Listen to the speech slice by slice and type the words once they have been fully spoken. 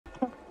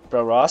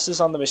Bro, Ross is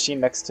on the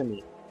machine next to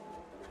me.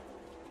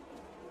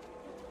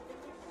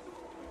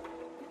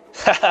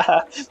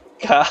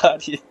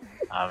 God,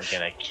 I'm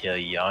gonna kill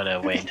you. I'm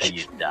gonna wait until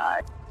you die.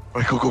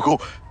 Alright, go.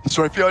 It's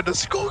right behind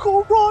us.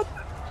 Go, run!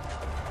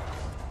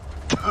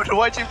 Dude,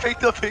 why'd you pick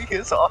the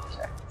biggest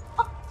object?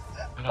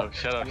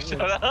 Shut up.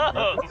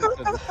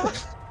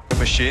 The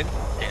machine?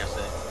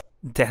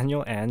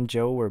 Daniel and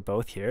Joe were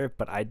both here,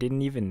 but I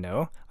didn't even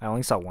know. I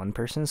only saw one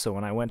person, so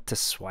when I went to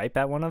swipe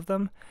at one of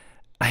them,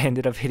 I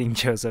ended up hitting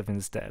Joseph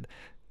instead,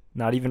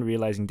 not even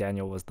realizing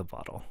Daniel was the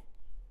bottle.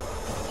 No,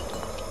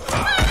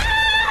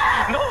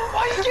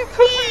 why did you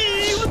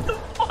pee? What the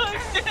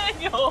fuck,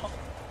 Daniel?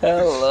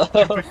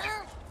 hello.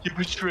 You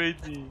betrayed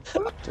me.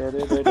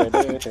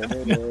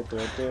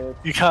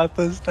 You got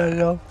this,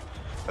 Daniel.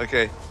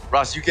 Okay,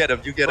 Ross, you get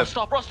him. Ross,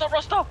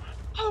 stop.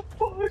 Oh,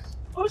 fuck.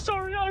 Oh,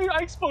 sorry, I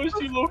exposed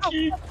you,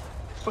 low-key.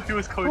 But he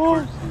was coming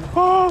towards you.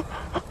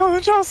 Oh,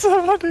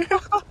 Joseph, honey.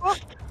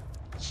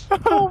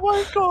 Oh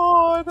my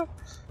god.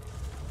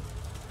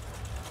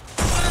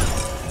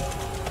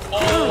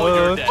 Oh,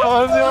 you're dead.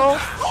 Daniel.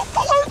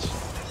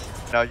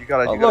 Now you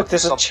gotta. Oh, You look, gotta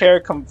there's do a something. chair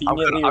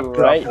conveniently I'm gonna-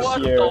 right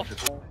What here. the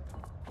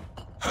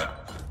f-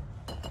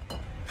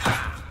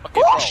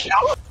 Okay,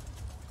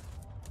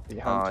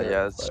 bro.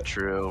 Yeah, it's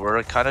true.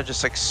 We're kind of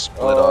just like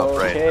split up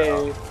right now.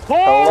 Okay.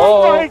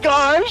 Oh Hello? my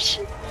gosh.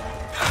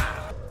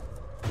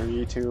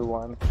 3, 2,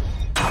 1.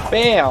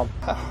 Bam!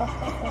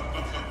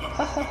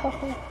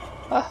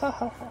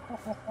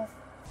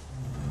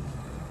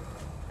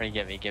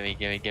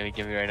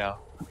 Give me right now.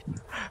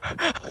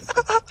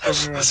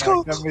 Let's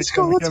go.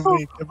 I'm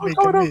going.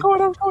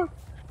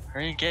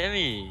 Hurry, get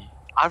me.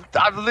 I'm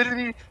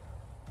literally.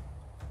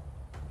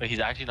 Wait, he's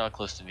actually not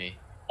close to me.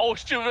 Oh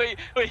shit,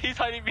 wait, he's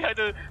hiding behind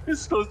the.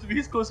 He's close to me,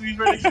 he's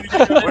right next to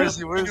me. Where is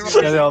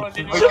he? Daniel. Am I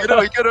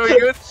good?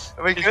 He's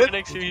right Good?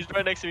 next to me, he's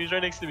right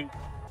next to me.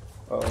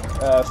 Oh,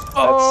 that's...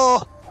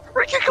 Oh.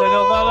 Freaking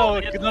Daniel,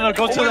 go! no,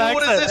 go to the Wait,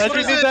 what is exit. this? What You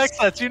is need this? the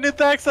exit. You need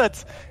the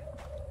exit.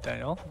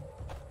 Daniel.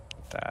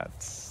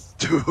 That's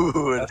Dude.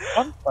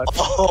 fun, but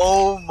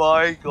Oh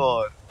my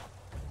god.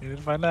 you need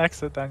to find the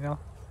exit, Daniel.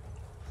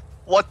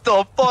 What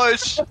the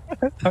fudge?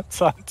 That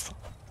sucks.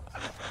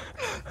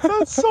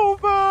 That's so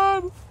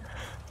bad.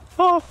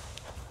 Oh,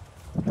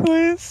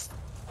 please.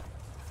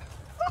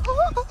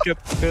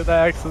 Get to the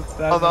exits,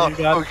 Daniel. no. You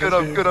got I'm good, this,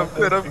 I'm you good,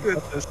 got I'm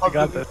good, this, I'm you good.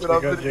 got this, I'm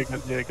You got good, this.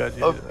 I'm You're good.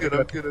 good.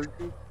 I'm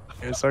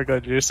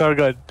good. You're so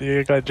good.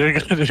 You're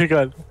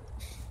good.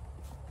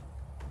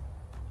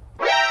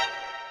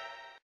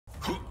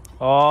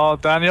 Oh,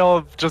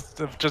 Daniel,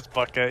 just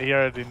bucket. He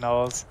already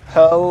knows.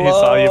 Hello? He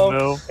saw you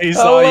move. He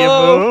saw you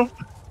move.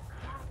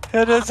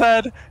 Hit his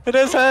head.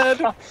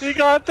 You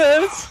got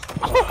this.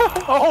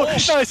 Oh,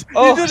 nice.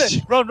 Oh, You did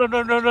it. Run.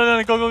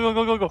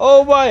 Go.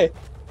 Oh my!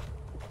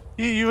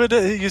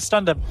 You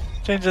stunned him.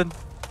 Change him.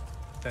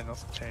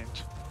 Daniel's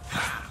change.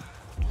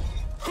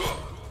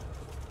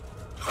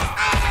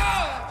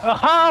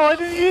 Aha, why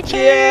didn't you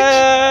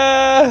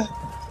change?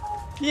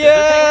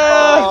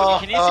 Yeah!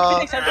 Can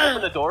you send him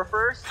open the door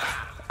first?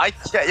 I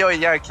can't.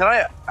 Yeah. Can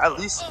I at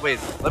least wait?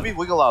 Let me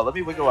wiggle out.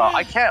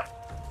 I can't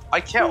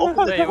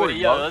open the door.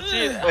 Wait, let's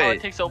see how Wait.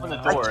 it takes to open the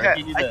I door. can't.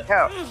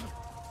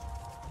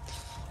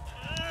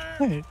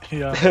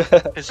 Yeah.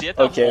 Cause you have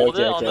to hold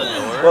it on the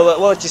door. We'll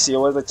let you see.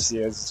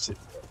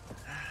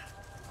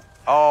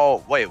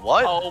 Oh wait,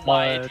 what? Oh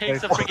my, it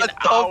takes a What freaking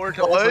the hour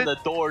to fuck? open the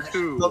door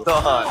too. Hold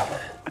on.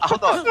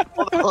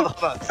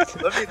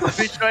 Let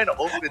me try and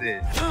open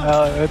it. It's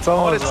I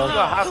want to almost see over.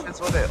 what happens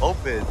when it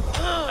opens.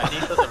 I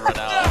need to run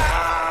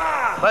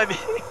out. Let me.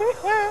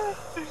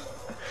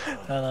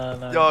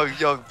 No.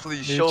 Young,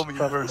 please You show just me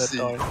cover the mercy.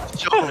 door.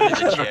 Show me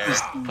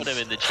Put him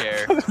in the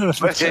chair. mercy.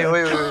 Put him in the chair.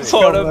 Wait.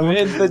 Put him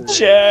in the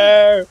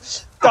chair!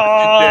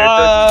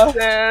 Ah!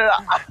 There.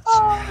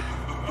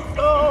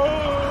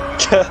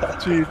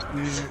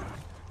 GG.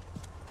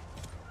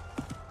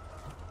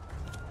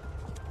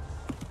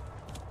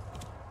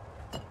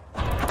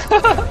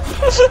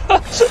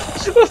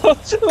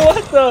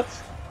 What the?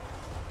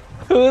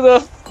 Who the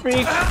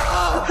freak?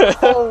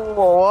 Oh,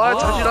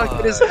 what? How'd you not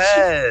get his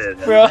head?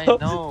 Bro, I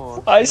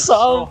know. I It's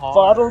saw so a hard.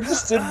 bottle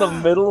just in the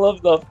middle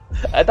of the...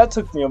 And that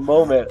took me a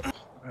moment.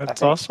 It's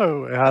think-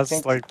 also, it has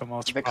think like the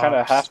most They kind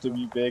of props. have to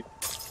be big.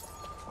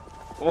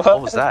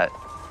 What was that?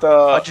 The...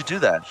 How'd you do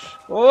that? Is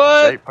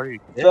What that part of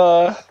your kit?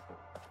 the...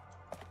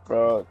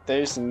 Bro,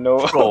 there's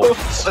no... Bro, what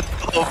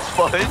the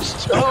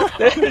fudge? Bro,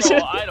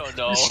 I don't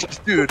know.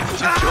 Dude, Joe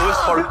is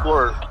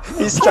hardcore.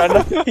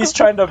 He's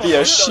trying to be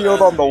a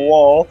shield on the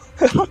wall.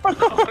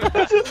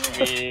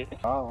 Me.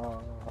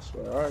 Ross,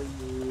 where are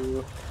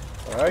you?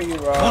 Where are you,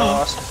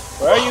 Ross?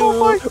 Where are you? Oh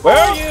my Where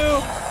are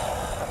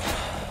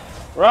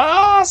you?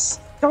 Ross!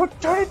 Don't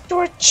turn into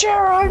a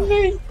chair on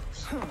me!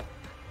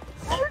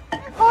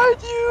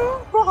 Behind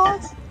you,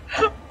 Ross.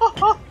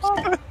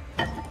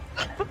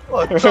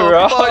 What the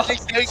Ross. fuck? You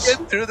can't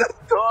get through the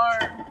door.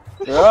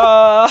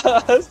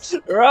 Ross!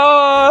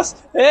 Ross!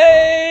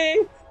 Hey!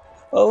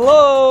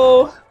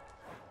 Hello!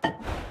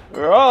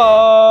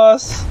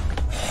 Ross!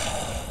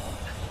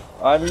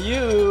 I'm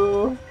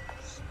you!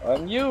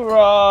 On you,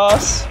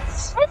 Ross.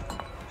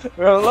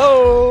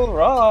 Hello,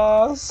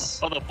 Ross.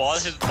 Oh,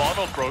 his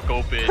bottle broke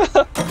open.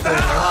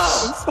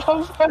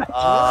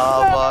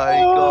 Oh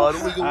my god.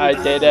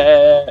 I did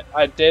it.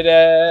 I did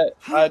it.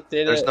 I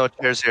did There's it. no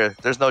chairs here.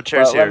 There's no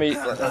chairs But here. let me.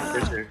 There's no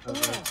chairs here.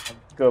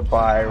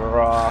 Goodbye,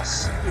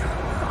 Ross.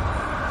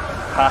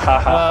 Ha ha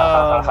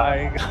ha Oh ha ha.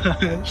 my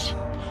gosh.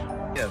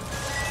 Yeah.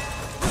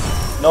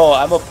 No,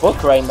 I'm a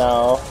book right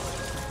now,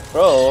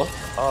 bro.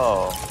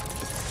 Oh.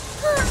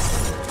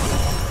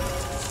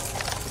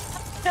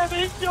 Damn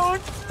it, John.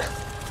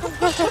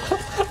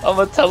 I'm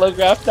a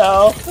telegraph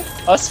now.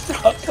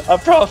 I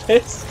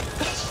promise.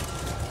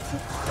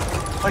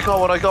 I got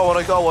one. I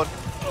got one.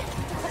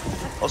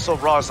 Also,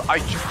 Ross, I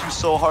juked you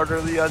so hard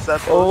earlier as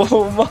that.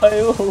 Oh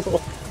my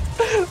lord.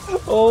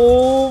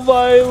 Oh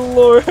my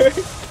lord.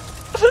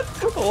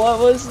 What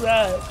was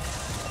that?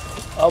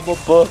 I'm a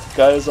book,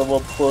 guys. I'm a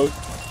book.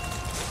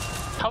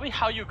 Tell me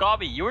how you got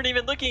me. You weren't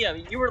even looking at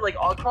me. You were like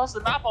across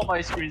the map on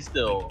my screen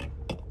still.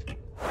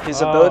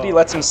 His ability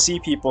lets him see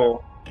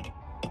people.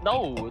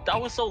 No, that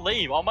was so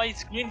lame. On my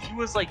screen, he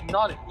was like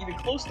not even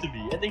close to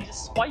me, and they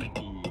just swiped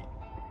me.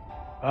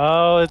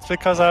 Oh, it's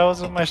because I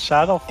was in my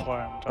shadow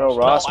form. Bro, Josh.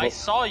 Ross, No, I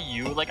saw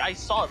you. Like I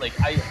saw what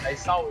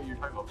you're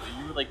talking about. But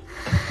you were like,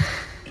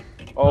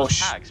 oh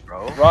hacks,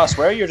 bro. Ross,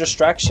 where are your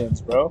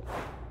distractions, bro?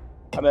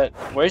 I mean,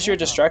 where's your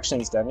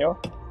distractions, Daniel?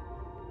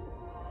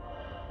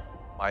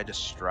 My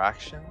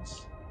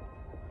distractions?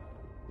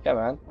 Yeah,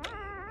 man.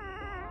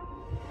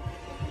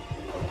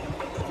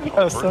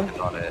 Yes, sir. Working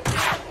on it.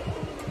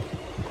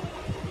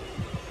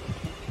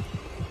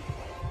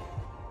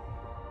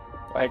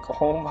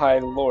 Like, oh my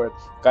lord.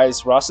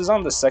 Guys, Ross is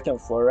on the second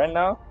floor right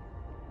now.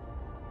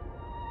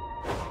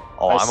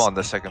 Oh, I I'm s- on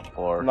the second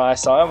floor. No, I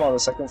saw him on the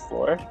second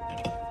floor.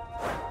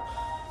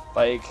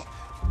 Like,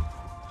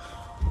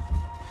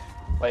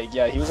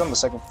 yeah, he was on the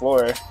second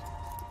floor.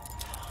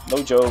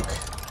 No joke.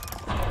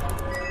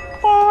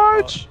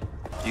 What?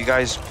 You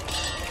guys,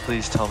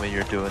 please tell me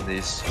you're doing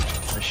these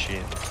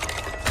machines.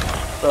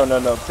 Bro,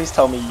 no. Please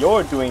tell me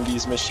you're doing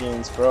these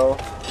machines, bro.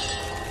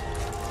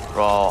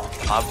 Bro,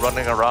 I'm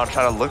running around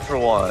trying to look for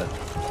one.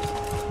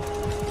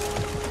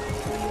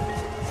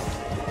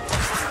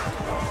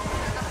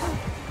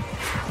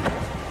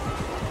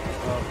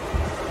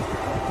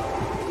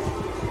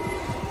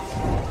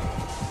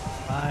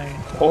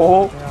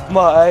 Oh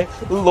my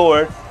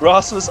lord.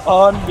 Ross was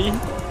on me.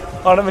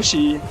 On a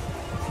machine.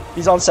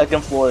 He's on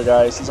second floor,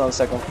 guys. He's on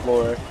second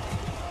floor.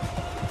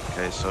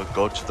 Okay, so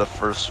go to the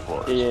first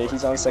floor. Yeah,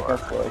 he's on second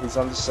floor. He's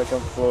on the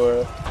second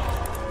floor.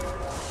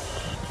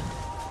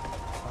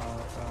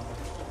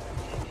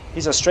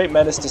 He's a straight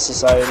menace to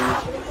society.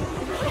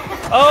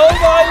 Oh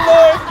my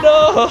lord,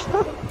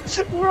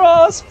 no!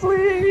 Ross,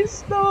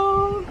 please,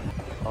 no!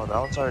 Oh, that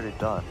one's already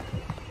done.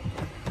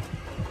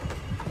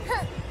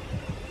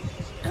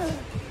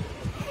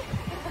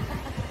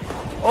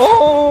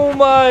 Oh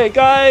my,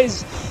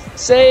 guys!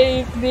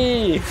 Save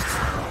me!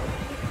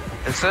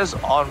 It says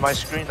on my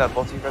screen that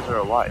both of you guys are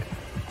alive.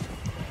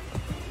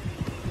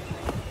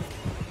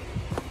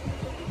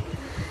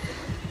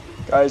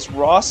 Guys,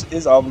 Ross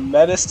is a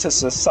menace to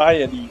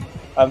society.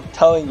 I'm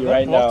telling you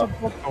right now.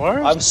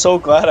 I'm so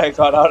glad I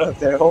got out of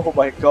there. Oh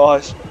my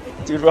gosh.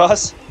 Dude,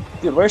 Ross.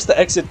 Dude, where's the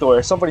exit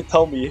door? Somebody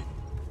tell me.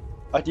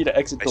 I need an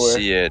exit I door.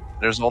 see it.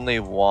 There's only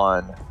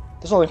one.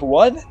 There's only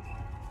one?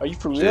 Are you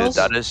for real? Dude,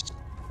 that is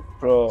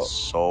Bro,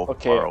 so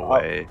okay, far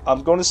away.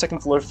 I'm going to second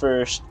floor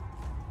first.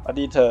 I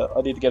need to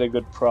get a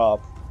good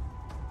prop.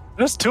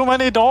 There's too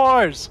many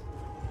doors.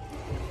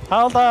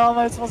 How the hell am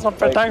I supposed to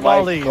protect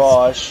all these? My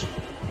gosh.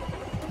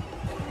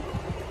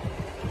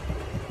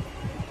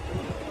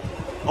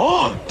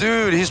 Oh,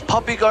 dude, he's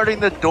puppy guarding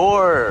the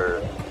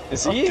door.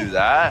 Is Don't he? do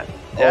that.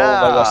 Oh my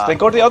gosh. Then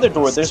go to the other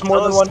door. There's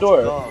more than one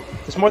door.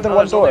 There's more than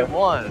one There's only door.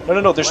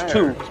 one. No, there's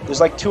Where? two. There's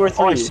like two or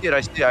Oh, I three. see it.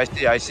 I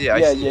see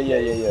it.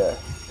 Yeah.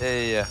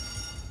 Yeah.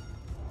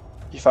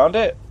 You found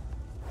it?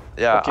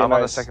 Yeah, Okay, I'm on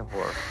the nice. second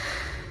floor.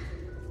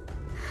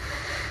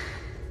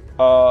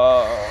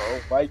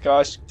 Oh my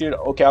gosh, dude.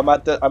 Okay, I'm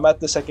at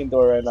the second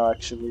door right now.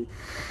 Actually,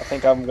 I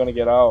think I'm gonna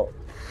get out.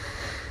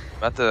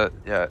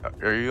 Yeah.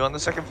 Are you on the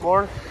second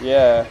floor?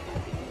 Yeah.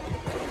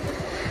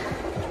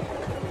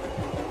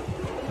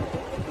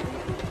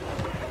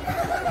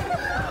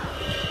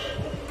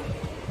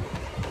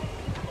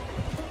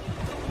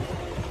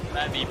 Come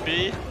at me,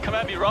 B. Come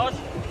at me, Ross.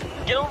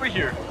 Get over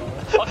here.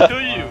 I'll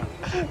kill you.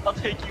 I'll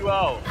take you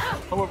out.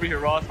 Come over here,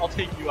 Ross. I'll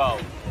take you out.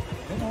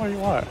 I don't know where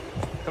you are.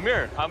 Come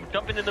here. I'm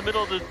jumping in the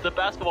middle of the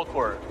basketball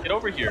court. Get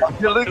over here.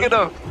 Yeah, look at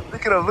him.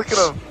 Look at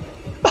him.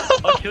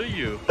 I'll kill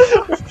you.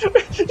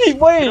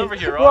 Wait, over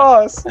here,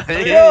 Ross. Ross.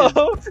 Hey.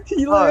 Yo,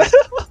 he Ross,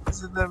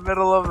 he's in the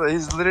middle of it.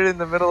 He's literally in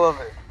the middle of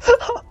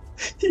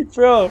it.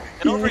 bro.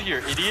 Get over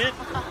here, idiot.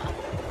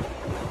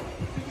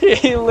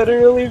 He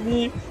literally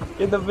be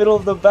in the middle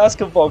of the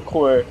basketball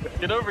court,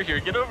 Get over here.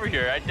 Get over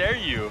here. I dare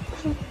you.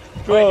 Wait,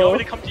 you bro. want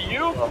me to come to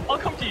you? I'll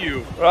come to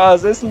you.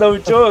 Ross, it's no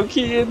joke.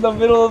 He in the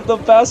middle of the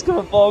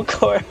basketball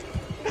court.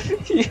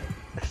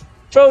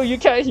 Bro, you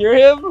can't hear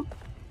him,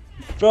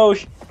 bro.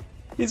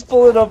 He's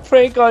pulling a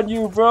prank on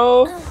you,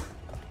 bro.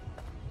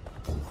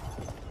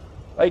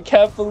 I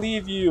can't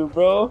believe you,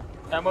 bro.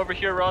 I'm over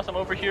here, Ross. I'm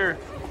over here.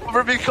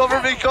 Cover me,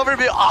 cover me, cover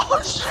me. Oh,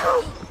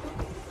 shoot.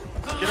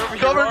 Get over here,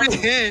 Cover Ross.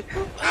 me.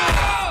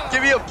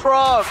 Give me a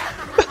prop.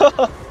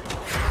 I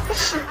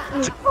boxed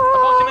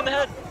him in the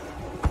head.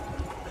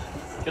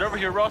 Get over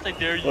here, Ross. I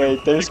dare you.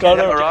 Wait, there's You can't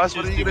gotta- have Ross,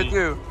 Jack what are you Juice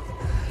gonna me. do?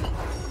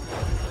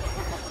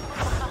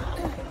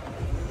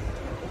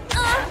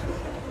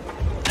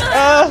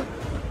 Ah!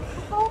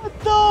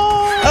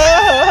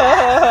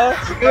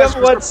 Ah! We have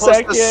 1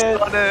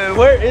 second.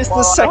 Where is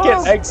the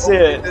second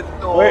exit?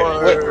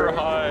 Where?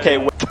 Okay,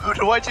 wait.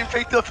 Dude, why'd you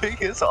pick the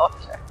biggest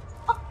object?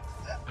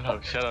 Oh,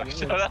 shut up,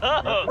 shut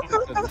up.